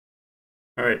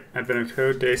All right, Advent of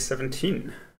Code day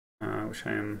 17, which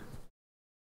I am.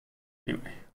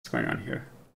 Anyway, what's going on here?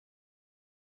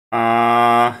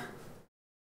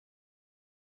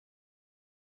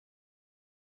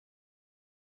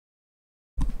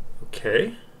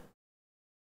 Okay.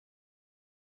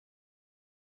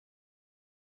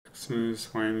 X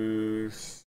moves, Y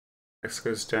moves, X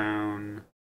goes down,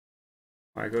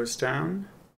 Y goes down.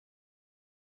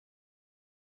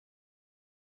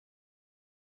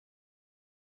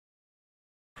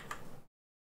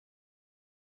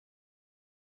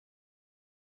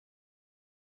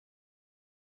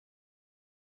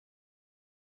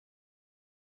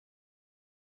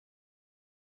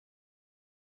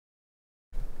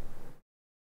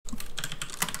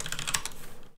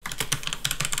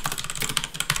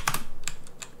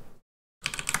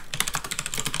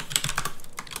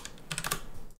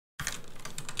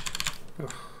 Oh,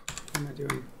 what am I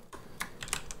doing?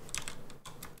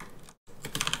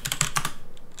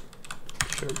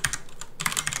 Sure.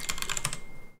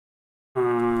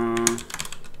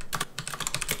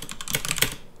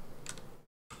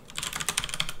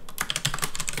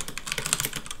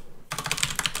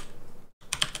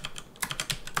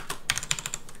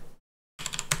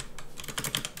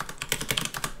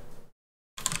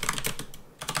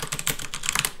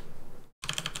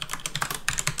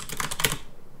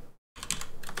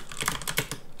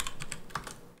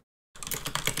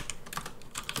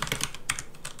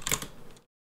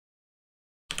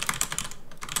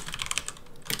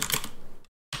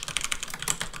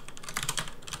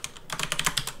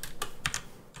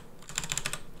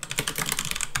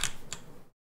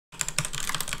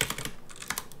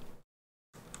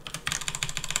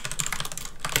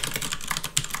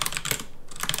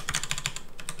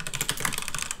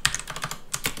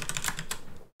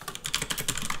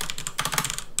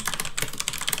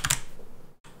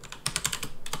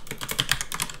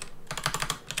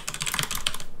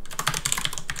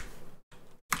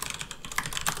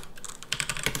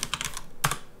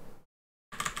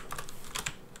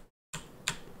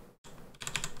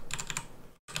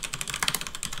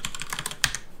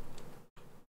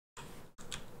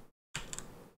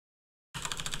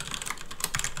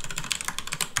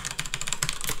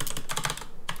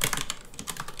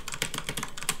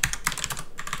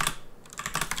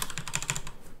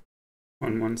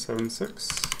 One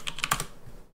 176.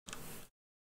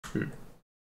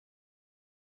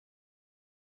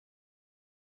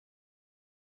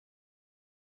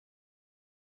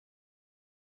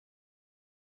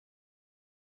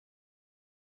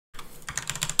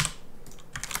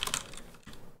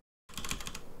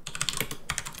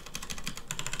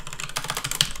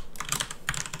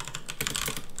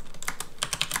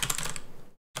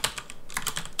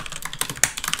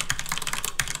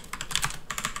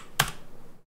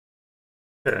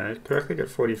 Okay, I correctly get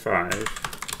 45.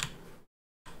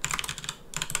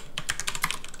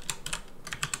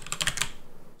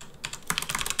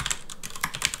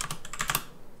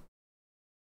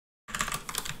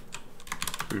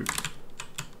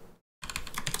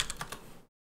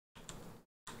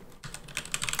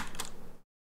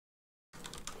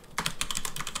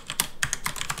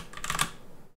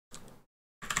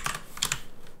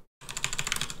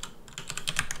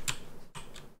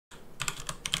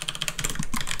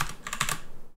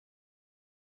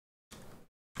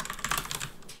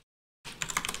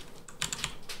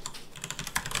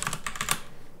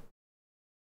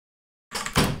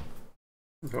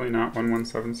 Really not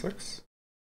 1176.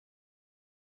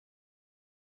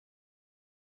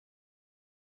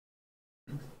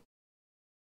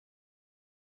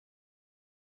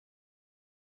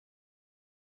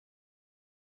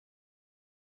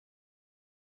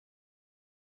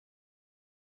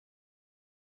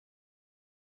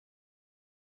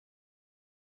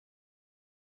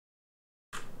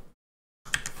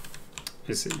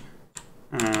 I see.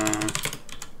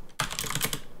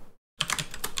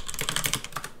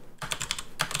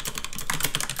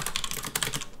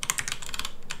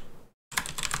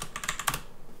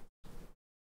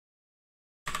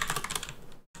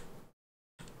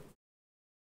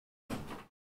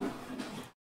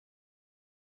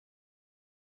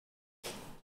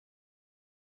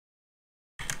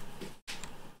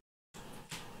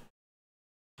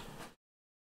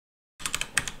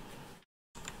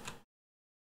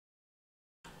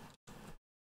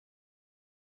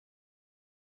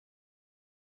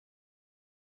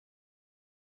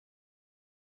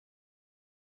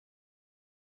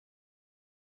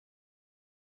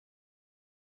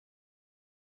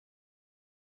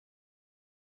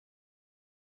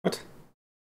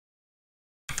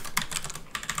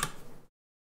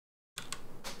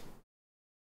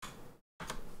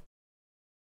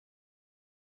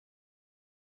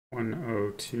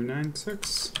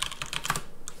 10296.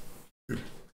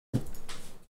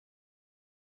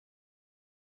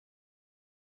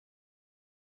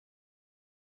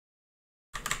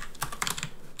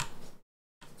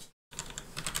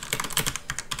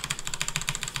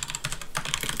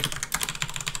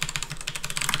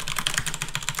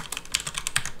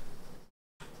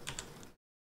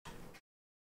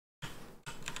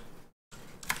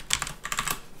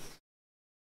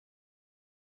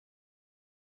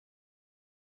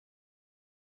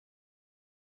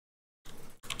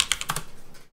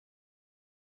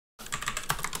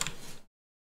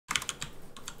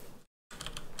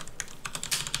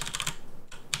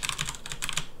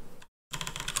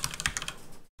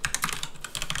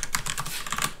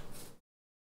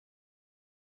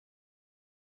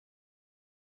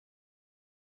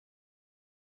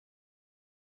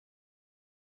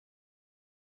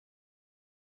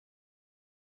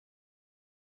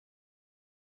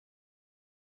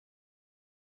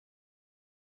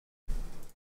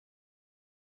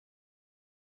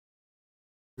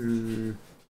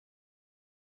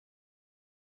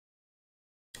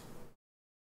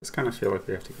 Just kind of feel like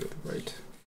we have to go to the right.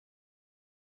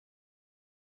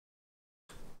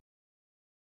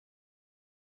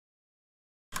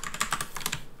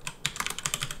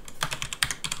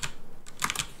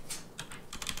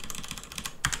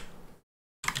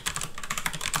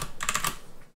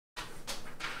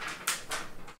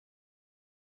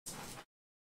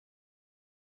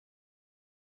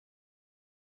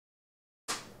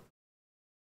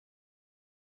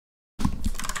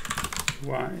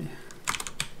 Why?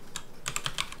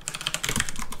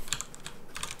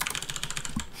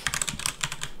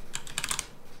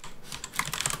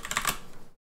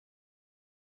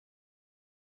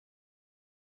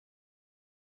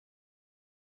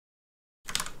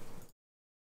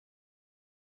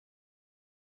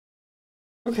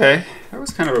 Okay, that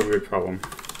was kind of a weird problem.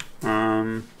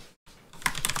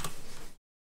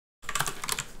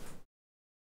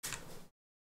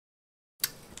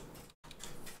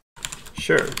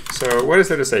 Sure, so what is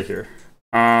there to say here?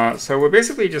 So we're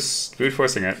basically just brute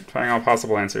forcing it, trying all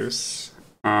possible answers.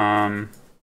 And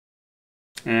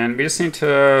we just need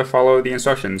to follow the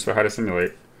instructions for how to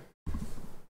simulate.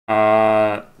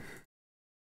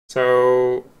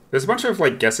 So there's a bunch of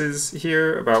like guesses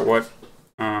here about what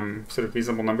sort of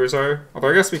reasonable numbers are. Although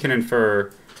I guess we can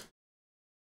infer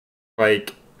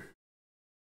like,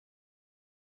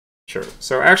 sure.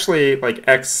 So actually like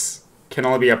x can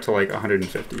only be up to like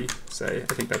 150, say.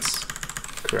 I think that's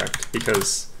correct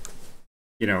because,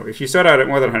 you know, if you start out at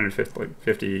more than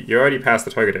 150, you're already past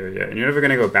the target area and you're never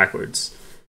going to go backwards.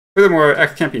 Furthermore,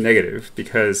 x can't be negative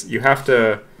because you have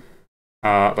to,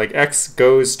 like x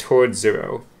goes towards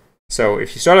 0. So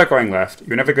if you start out going left,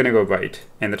 you're never going to go right,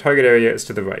 and the target area is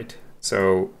to the right.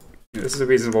 So you know, this is a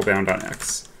reasonable bound on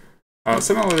x.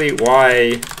 Similarly,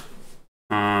 y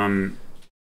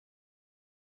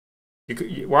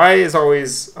is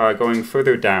always going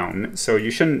further down, so you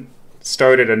shouldn't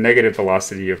start at a negative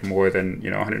velocity of more than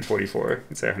 144,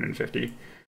 let's say 150.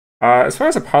 As far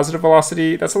as a positive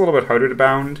velocity, that's a little bit harder to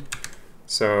bound,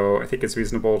 so I think it's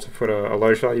reasonable to put a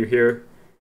large value here.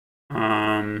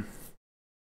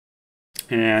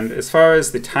 And as far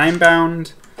as the time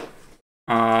bound,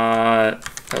 that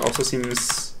also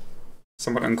seems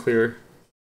somewhat unclear.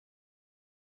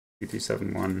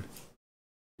 2371.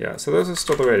 Yeah, so those are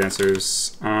still the right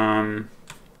answers.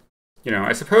 You know,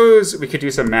 I suppose we could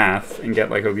do some math and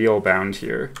get like a real bound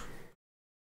here.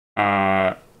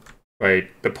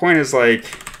 Right, the point is like,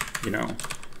 you know,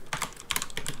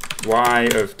 y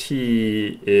of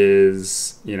t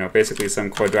is, you know, basically some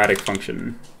quadratic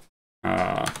function.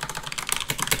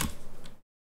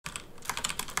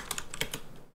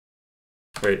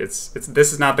 Wait,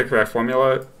 this is not the correct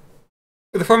formula.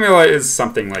 The formula is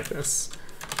something like this.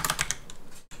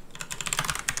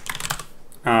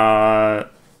 But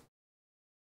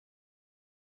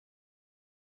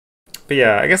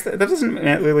yeah, I guess that doesn't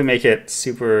really make it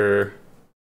super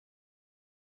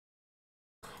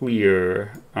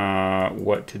clear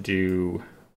what to do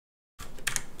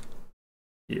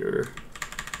here.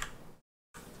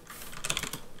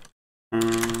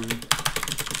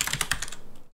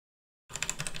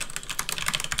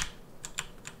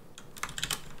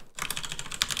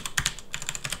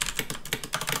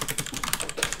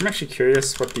 I'm actually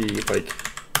curious what the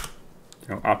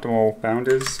optimal bound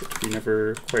is, which we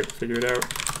never quite figured out.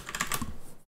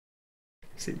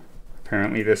 Let's see,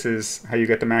 apparently this is how you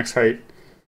get the max height,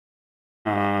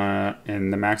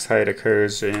 and the max height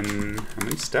occurs in how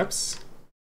many steps?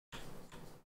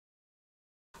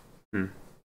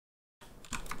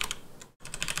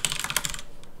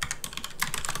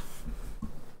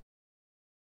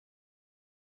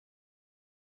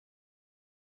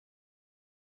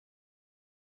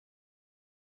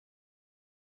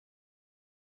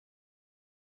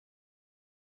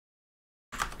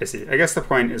 I see. I guess the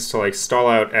point is to like stall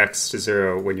out x to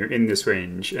 0 when you're in this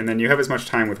range, and then you have as much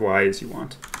time with y as you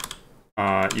want.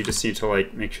 You just need to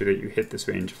like make sure that you hit this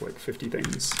range of like 50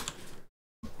 things.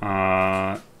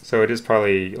 So it is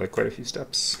probably like quite a few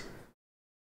steps.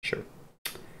 Sure.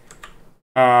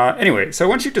 Anyway, so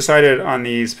once you've decided on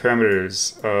these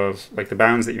parameters of like the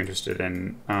bounds that you're interested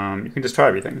in, you can just try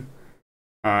everything.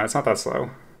 It's not that slow.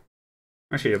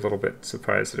 I'm actually a little bit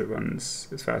surprised that it runs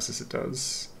as fast as it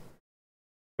does.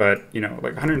 But, you know,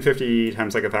 like 150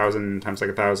 times like 1,000 times like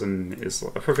 1,000 is a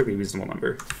perfectly reasonable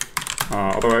number.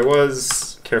 Although I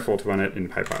was careful to run it in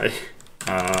PyPy.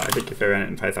 I think if I ran it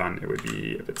in Python, it would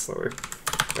be a bit slower.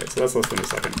 Right, so that's less than a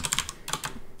second.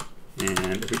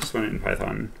 And if we just run it in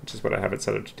Python, which is what I have it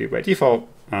set up to do by default,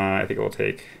 I think it will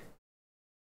take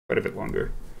quite a bit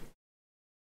longer.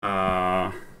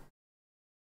 Although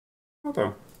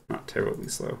not terribly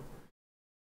slow.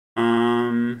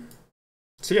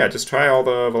 So yeah, just try all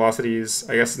the velocities.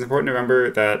 I guess it's important to remember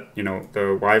that, you know,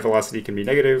 the y velocity can be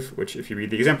negative, which if you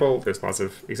read the example, there's lots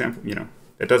of example, you know,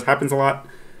 it happens a lot.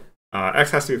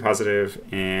 X has to be positive,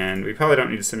 and we probably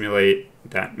don't need to simulate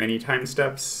that many time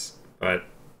steps, but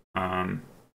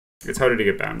it's harder to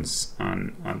get bounds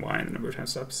on y and the number of time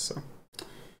steps, so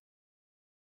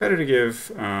better to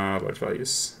give large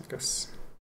values, I guess.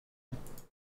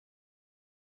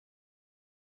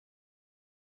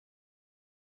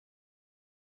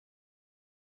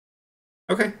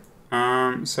 Okay,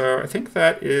 so I think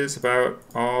that is about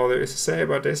all there is to say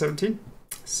about day 17.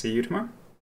 See you tomorrow.